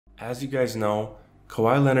As you guys know,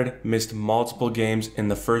 Kawhi Leonard missed multiple games in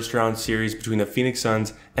the first round series between the Phoenix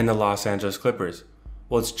Suns and the Los Angeles Clippers.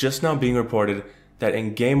 Well, it's just now being reported that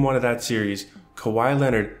in game 1 of that series, Kawhi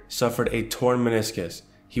Leonard suffered a torn meniscus.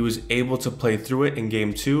 He was able to play through it in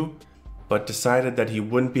game 2, but decided that he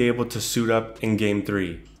wouldn't be able to suit up in game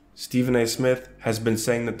 3. Stephen A. Smith has been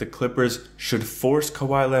saying that the Clippers should force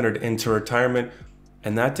Kawhi Leonard into retirement,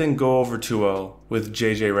 and that didn't go over too well with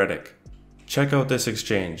JJ Redick. Check out this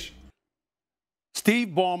exchange. Steve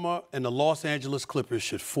Ballmer and the Los Angeles Clippers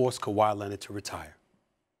should force Kawhi Leonard to retire.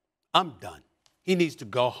 I'm done. He needs to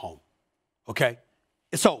go home. Okay?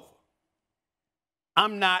 It's over.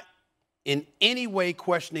 I'm not in any way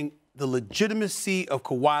questioning the legitimacy of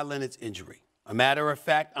Kawhi Leonard's injury. A matter of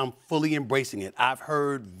fact, I'm fully embracing it. I've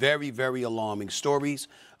heard very, very alarming stories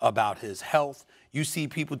about his health. You see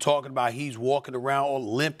people talking about he's walking around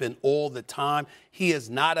all limping all the time. He is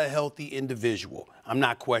not a healthy individual. I'm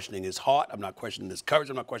not questioning his heart. I'm not questioning his courage.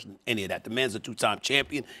 I'm not questioning any of that. The man's a 2-time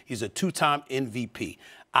champion. He's a 2-time MVP.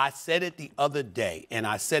 I said it the other day, and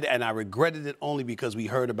I said it, and I regretted it only because we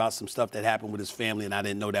heard about some stuff that happened with his family, and I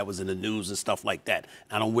didn't know that was in the news and stuff like that.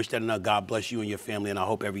 I don't wish that enough. God bless you and your family, and I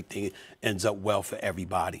hope everything ends up well for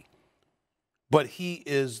everybody. But he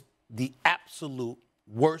is the absolute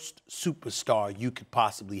worst superstar you could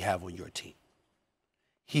possibly have on your team.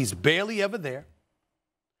 He's barely ever there.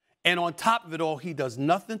 And on top of it all, he does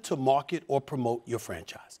nothing to market or promote your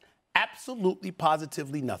franchise. Absolutely,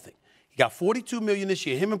 positively nothing. He got $42 million this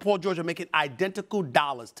year. Him and Paul George are making identical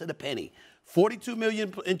dollars to the penny. $42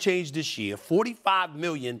 million in change this year, $45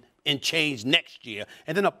 million in change next year,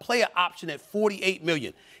 and then a player option at $48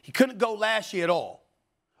 million. He couldn't go last year at all.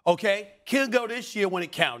 Okay? Couldn't go this year when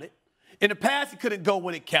it counted. In the past, he couldn't go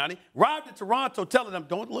when it counted. Arrived in Toronto telling them,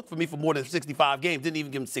 don't look for me for more than 65 games. Didn't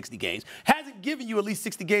even give him 60 games. Hasn't given you at least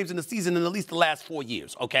 60 games in the season in at least the last 4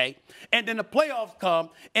 years, okay? And then the playoffs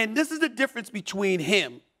come, and this is the difference between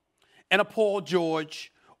him and a Paul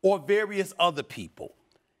George or various other people.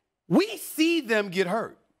 We see them get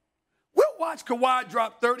hurt. We'll watch Kawhi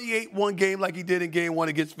drop 38 one game like he did in game 1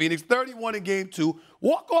 against Phoenix, 31 in game 2,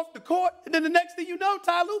 walk off the court, and then the next thing you know,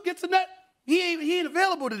 Ty Lue gets in that. He ain't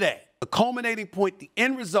available today. The culminating point, the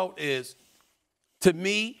end result is, to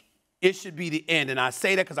me, it should be the end. And I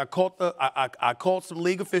say that because I called some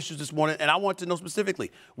league officials this morning, and I want to know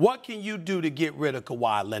specifically, what can you do to get rid of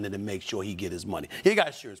Kawhi Leonard and make sure he get his money? He got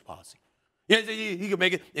insurance policy. Yeah, he could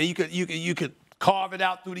make it, and you could carve it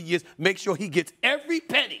out through the years, make sure he gets every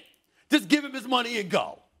penny. Just give him his money and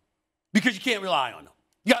go, because you can't rely on him.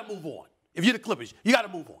 You got to move on. If you're the Clippers, you got to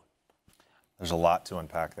move on. There's a lot to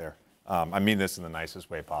unpack there. I mean this in the nicest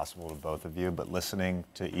way possible to both of you, but listening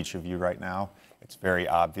to each of you right now, it's very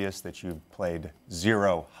obvious that you've played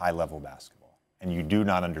 0 high-level basketball, and you do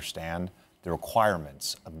not understand the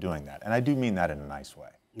requirements of doing that. And I do mean that in a nice way.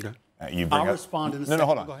 Okay. I'll respond in a second. No,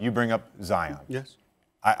 hold on. You bring up Zion. Yes.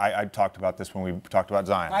 I talked about this when we talked about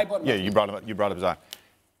Zion. Yeah, you brought up Zion.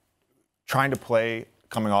 Trying to play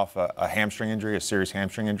coming off a hamstring injury, a serious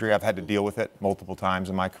hamstring injury. I've had to deal with it multiple times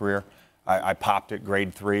in my career. I popped it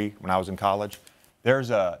grade 3 when I was in college.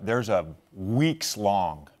 There's a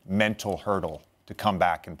weeks-long mental hurdle to come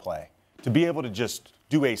back and play, to be able to just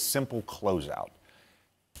do a simple closeout.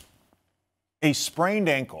 A sprained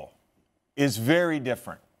ankle is very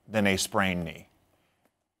different than a sprained knee.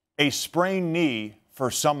 A sprained knee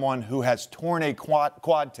for someone who has torn a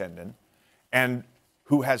quad tendon and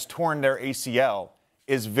who has torn their ACL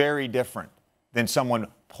is very different than someone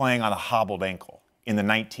playing on a hobbled ankle in the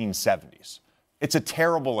 1970s. It's a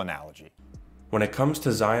terrible analogy. When it comes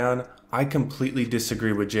to Zion, I completely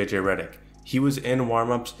disagree with JJ Redick. He was in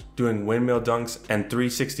warm-ups doing windmill dunks and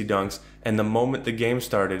 360 dunks, and the moment the game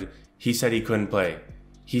started, he said he couldn't play.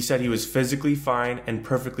 He said he was physically fine and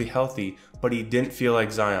perfectly healthy, but he didn't feel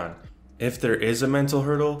like Zion. If there is a mental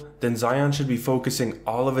hurdle, then Zion should be focusing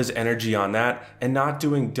all of his energy on that and not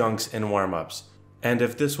doing dunks in warm-ups. And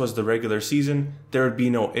if this was the regular season, there would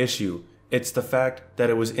be no issue. It's the fact that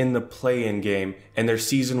it was in the play-in game and their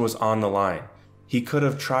season was on the line. He could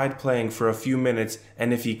have tried playing for a few minutes,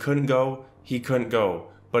 and if he couldn't go, he couldn't go.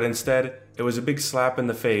 But instead, it was a big slap in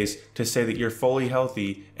the face to say that you're fully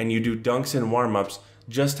healthy and you do dunks and warm-ups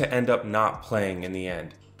just to end up not playing in the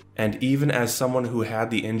end. And even as someone who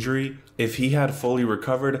had the injury, if he had fully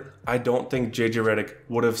recovered, I don't think JJ Redick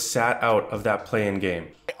would have sat out of that play-in game.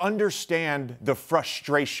 I understand the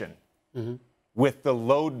frustration with the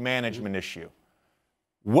load management issue.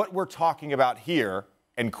 What we're talking about here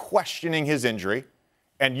and questioning his injury,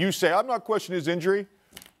 and you say, I'm not questioning his injury.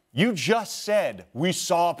 You just said we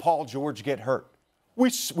saw Paul George get hurt. We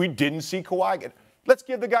didn't see Kawhi get hurt. Let's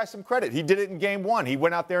give the guy some credit. He did it in game 1. He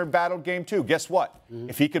went out there and battled game 2. Guess what?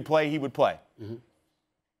 If he could play, he would play.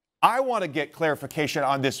 I want to get clarification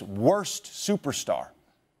on this worst superstar.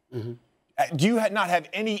 Do you not have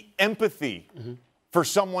any empathy for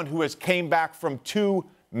someone who has came back from 2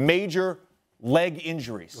 major leg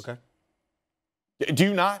injuries? Okay. Do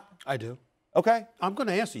you not? I do. Okay. I'm going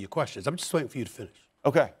to answer your questions. I'm just waiting for you to finish.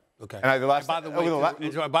 Okay. Okay. And by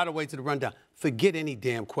the way, to the rundown, forget any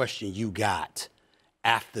damn question you got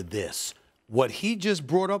after this. What he just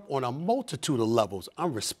brought up on a multitude of levels,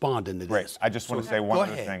 I'm responding to Great. this. I just want to say one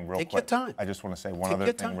other thing real quick. Take your time. I just want to say one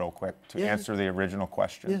other thing real quick to answer the original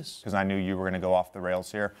question. Yes. Because I knew you were going to go off the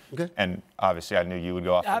rails here. Okay. And obviously I knew you would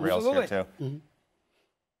go off the rails here too.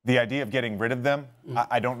 The idea of getting rid of them,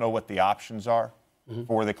 I don't know what the options are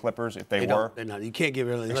for the Clippers if they were. They're not. You can't get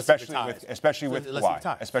rid of them especially with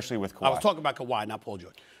Kawhi. Especially with Kawhi. I was talking about Kawhi, not Paul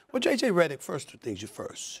George. Well, JJ Redick, first things you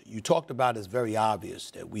first. You talked about it's very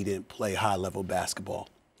obvious that we didn't play high-level basketball.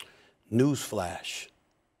 Newsflash,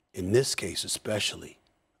 in this case especially,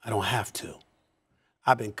 I don't have to.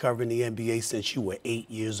 I've been covering the NBA since you were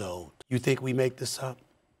 8 years old. You think we make this up?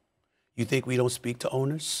 You think we don't speak to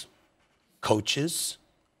owners, coaches,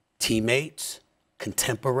 teammates,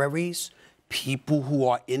 contemporaries, people who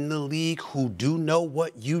are in the league who do know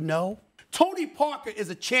what you know? Tony Parker is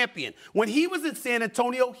a champion. When he was in San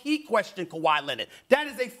Antonio, he questioned Kawhi Leonard. That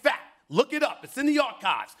is a fact. Look it up. It's in the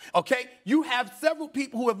archives, okay? You have several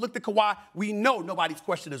people who have looked at Kawhi. We know nobody's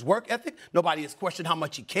questioned his work ethic. Nobody has questioned how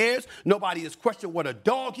much he cares. Nobody has questioned what a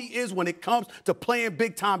dog he is when it comes to playing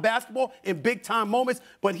big-time basketball in big-time moments.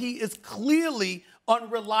 But he is clearly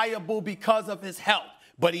unreliable because of his health.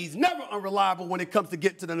 But he's never unreliable when it comes to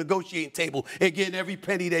getting to the negotiating table and getting every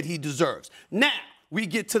penny that he deserves. Now, we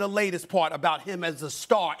get to the latest part about him as a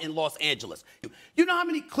star in Los Angeles. You know how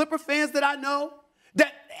many Clipper fans that I know?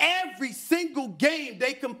 That every single game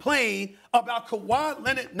they complain about Kawhi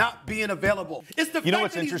Leonard not being available. It's the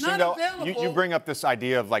fact that he's not available. You bring up this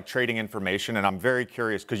idea of like trading information, and I'm very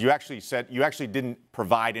curious because you actually didn't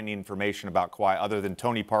provide any information about Kawhi other than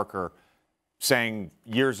Tony Parker saying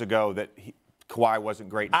years ago that Kawhi wasn't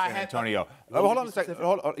great in San Antonio. Hold on a second.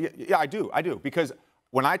 Yeah, I do. Because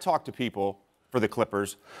when I talk to people for the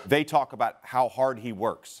Clippers, they talk about how hard he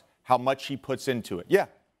works, how much he puts into it. Yeah.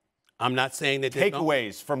 I'm not saying that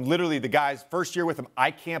takeaways from literally the guys first year with him. I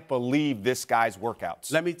can't believe this guy's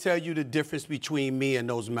workouts. Let me tell you the difference between me and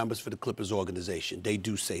those members for the Clippers organization. They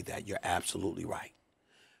do say that. You're absolutely right.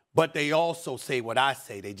 But they also say what I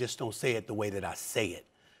say. They just don't say it the way that I say it.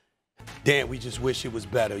 Dan, we just wish it was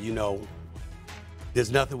better. You know, there's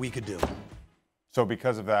nothing we could do. So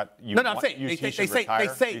because of that,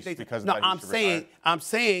 I'm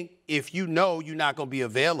saying if you know you're not going to be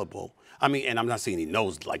available. I mean, and I'm not saying he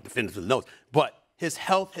knows, like definitively knows, but his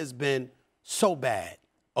health has been so bad.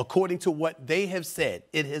 According to what they have said,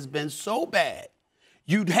 it has been so bad.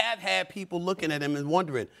 You'd have had people looking at him and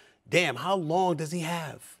wondering, damn, how long does he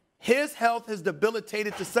have? His health has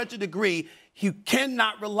debilitated to such a degree, you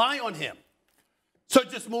cannot rely on him. So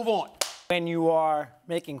just move on. When you are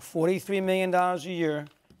making $43 million a year,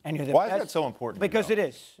 and you're the why best, is that so important? Because it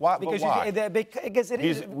is. Why? Because why? Because it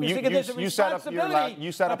is. Because there's a responsibility.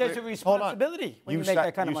 You sat up there's a responsibility when you make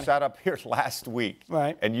that kind of money. You sat up here last week,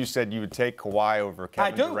 right? And you said you would take Kawhi over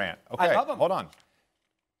Kevin Durant. Okay, I love him. Hold on.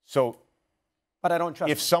 So, but I don't trust.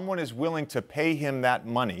 If someone is willing to pay him that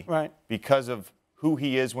money, right, because of who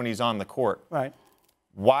he is when he's on the court, right?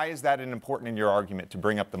 Why is that important in your argument to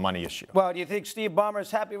bring up the money issue? Well, do you think Steve Ballmer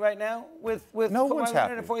is happy right now with no Kawhi one's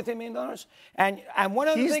Leonard happy. $43 million? And one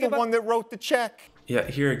other thing he's the one that wrote the check. Yeah,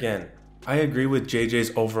 here again, I agree with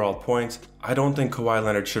JJ's overall points. I don't think Kawhi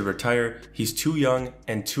Leonard should retire. He's too young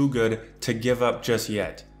and too good to give up just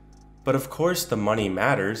yet. But of course the money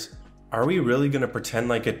matters. Are we really going to pretend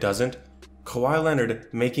like it doesn't? Kawhi Leonard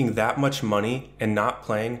making that much money and not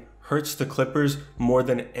playing hurts the Clippers more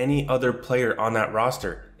than any other player on that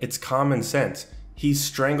roster. It's common sense. He's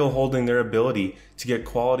strangleholding their ability to get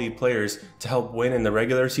quality players to help win in the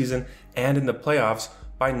regular season and in the playoffs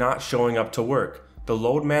by not showing up to work. The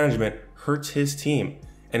load management hurts his team,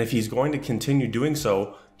 and if he's going to continue doing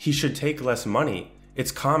so, he should take less money.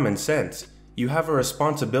 It's common sense. You have a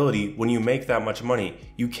responsibility when you make that much money.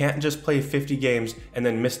 You can't just play 50 games and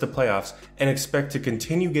then miss the playoffs and expect to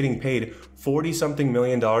continue getting paid $40-something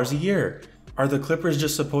million a year. Are the Clippers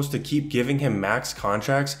just supposed to keep giving him max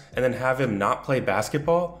contracts and then have him not play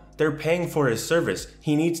basketball? They're paying for his service.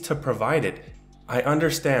 He needs to provide it. I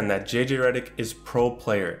understand that JJ Redick is pro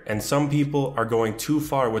player, and some people are going too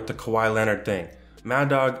far with the Kawhi Leonard thing. Mad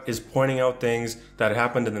Dog is pointing out things that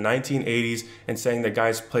happened in the 1980s and saying that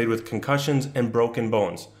guys played with concussions and broken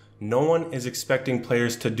bones. No one is expecting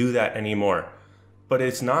players to do that anymore. But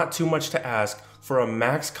it's not too much to ask for a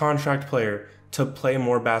max contract player to play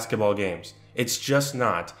more basketball games. It's just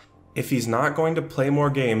not. If he's not going to play more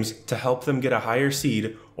games to help them get a higher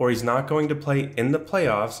seed, or he's not going to play in the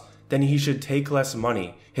playoffs, then he should take less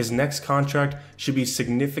money. His next contract should be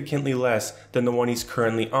significantly less than the one he's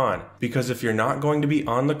currently on. Because if you're not going to be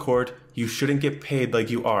on the court, you shouldn't get paid like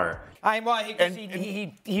you are.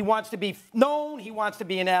 He wants to be known. He wants to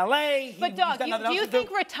be in L.A. But, Doug, do you think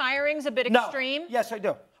retiring's a bit extreme? Yes, I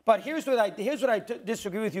do. But here's what I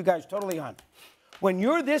disagree with you guys totally on. When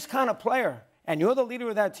you're this kind of player and you're the leader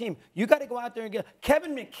of that team, you got to go out there and get.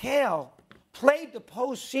 Kevin McHale played the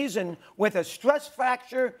postseason with a stress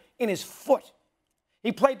fracture in his foot.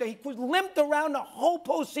 He was limped around the whole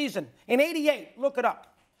postseason in '88. Look it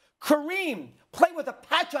up. Kareem played with a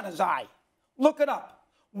patch on his eye. Look it up.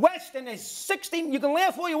 West in his 16. You can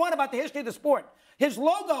laugh all you want about the history of the sport. His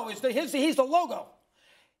logo is he's the logo.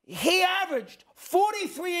 He averaged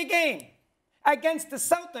 43 a game against the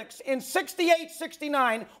Celtics in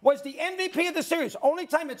 68-69, was the MVP of the series. Only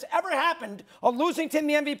time it's ever happened, a losing team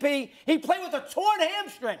the MVP. He played with a torn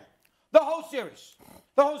hamstring the whole series.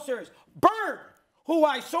 The whole series. Bird, who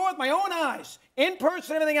I saw with my own eyes, in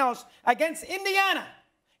person and everything else, against Indiana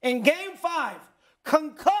in Game 5,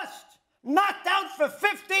 concussed, knocked out for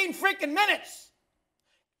 15 freaking minutes,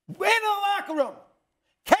 in the locker room.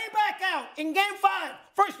 Came back out in Game 5,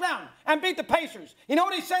 first round, and beat the Pacers. You know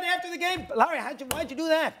what he said after the game? Larry, why'd you do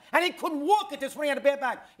that? And he couldn't walk at this when he had a bad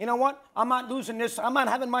back. You know what? I'm not losing this. I'm not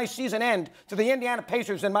having my season end to the Indiana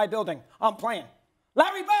Pacers in my building. I'm playing.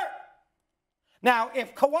 Larry Bird. Now,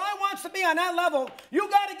 if Kawhi wants to be on that level, you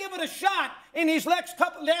got to give it a shot in these last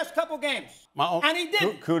couple games. And he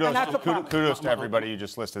did. Kudos to everybody you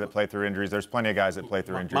just listed that play through injuries. There's plenty of guys that play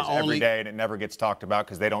through injuries every day, and it never gets talked about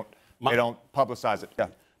because they don't publicize it. Yeah.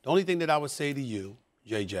 The only thing that I would say to you,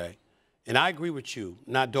 JJ, and I agree with you,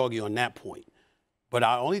 not doggy on that point, but the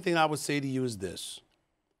only thing I would say to you is this.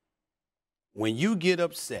 When you get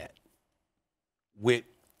upset with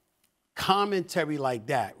commentary like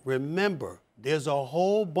that, remember, there's a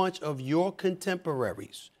whole bunch of your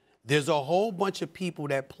contemporaries. There's a whole bunch of people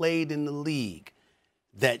that played in the league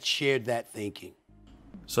that shared that thinking.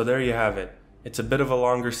 So there you have it. It's a bit of a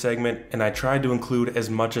longer segment, and I tried to include as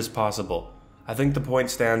much as possible. I think the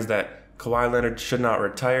point stands that Kawhi Leonard should not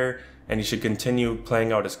retire, and he should continue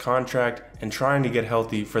playing out his contract and trying to get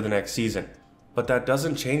healthy for the next season. But that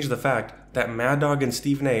doesn't change the fact that Mad Dog and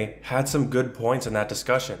Stephen A. had some good points in that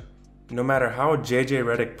discussion. No matter how JJ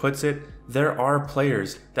Redick puts it, there are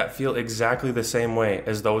players that feel exactly the same way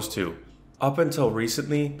as those two. Up until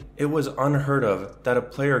recently, it was unheard of that a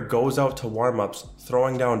player goes out to warm-ups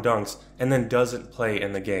throwing down dunks and then doesn't play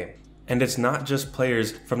in the game. And it's not just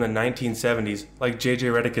players from the 1970s like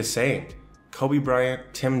JJ Redick is saying. Kobe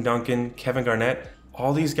Bryant, Tim Duncan, Kevin Garnett,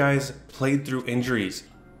 all these guys played through injuries.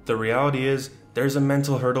 The reality is, there's a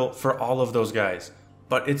mental hurdle for all of those guys.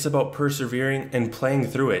 But it's about persevering and playing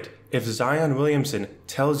through it. If Zion Williamson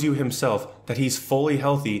tells you himself that he's fully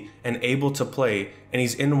healthy and able to play, and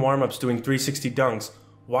he's in warm-ups doing 360 dunks,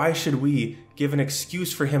 why should we give an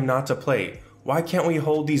excuse for him not to play? Why can't we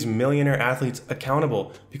hold these millionaire athletes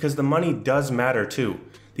accountable? Because the money does matter too.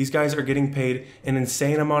 These guys are getting paid an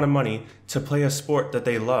insane amount of money to play a sport that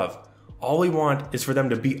they love. All we want is for them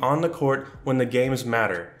to be on the court when the games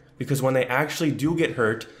matter. Because when they actually do get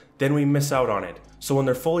hurt, then we miss out on it. So when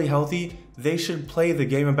they're fully healthy, they should play the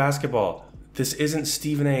game of basketball. This isn't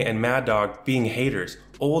Stephen A. and Mad Dog being haters.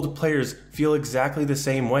 Old players feel exactly the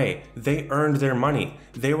same way. They earned their money.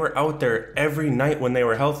 They were out there every night when they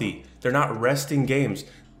were healthy. They're not resting games.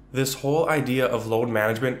 This whole idea of load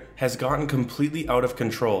management has gotten completely out of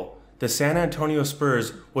control. The San Antonio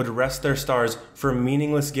Spurs would rest their stars for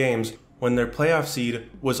meaningless games when their playoff seed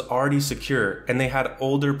was already secure and they had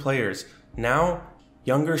older players. Now,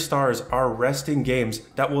 younger stars are resting games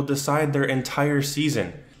that will decide their entire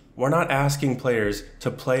season. We're not asking players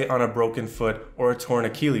to play on a broken foot or a torn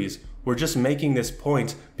Achilles. We're just making this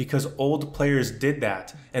point because old players did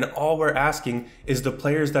that, and all we're asking is the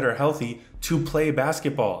players that are healthy to play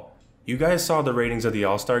basketball. You guys saw the ratings of the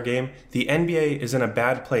All-Star game. The NBA is in a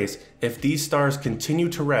bad place if these stars continue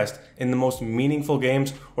to rest in the most meaningful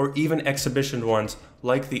games or even exhibition ones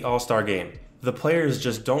like the All-Star game. The players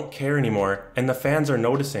just don't care anymore, and the fans are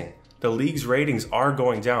noticing. The league's ratings are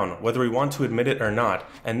going down, whether we want to admit it or not,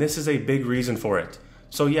 and this is a big reason for it.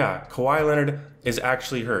 So yeah, Kawhi Leonard is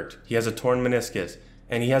actually hurt. He has a torn meniscus,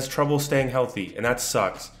 and he has trouble staying healthy, and that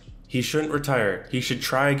sucks. He shouldn't retire. He should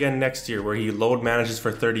try again next year where he load manages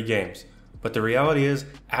for 30 games. But the reality is,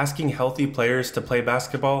 asking healthy players to play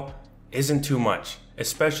basketball isn't too much.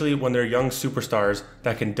 especially when they're young superstars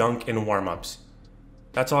that can dunk in warm-ups.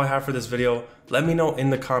 That's all I have for this video. Let me know in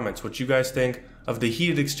the comments what you guys think of the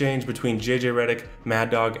heated exchange between JJ Redick, Mad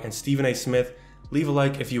Dog, and Stephen A. Smith. Leave a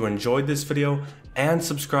like if you enjoyed this video, and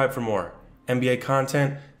subscribe for more NBA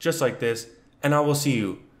content just like this, and I will see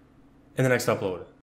you in the next upload.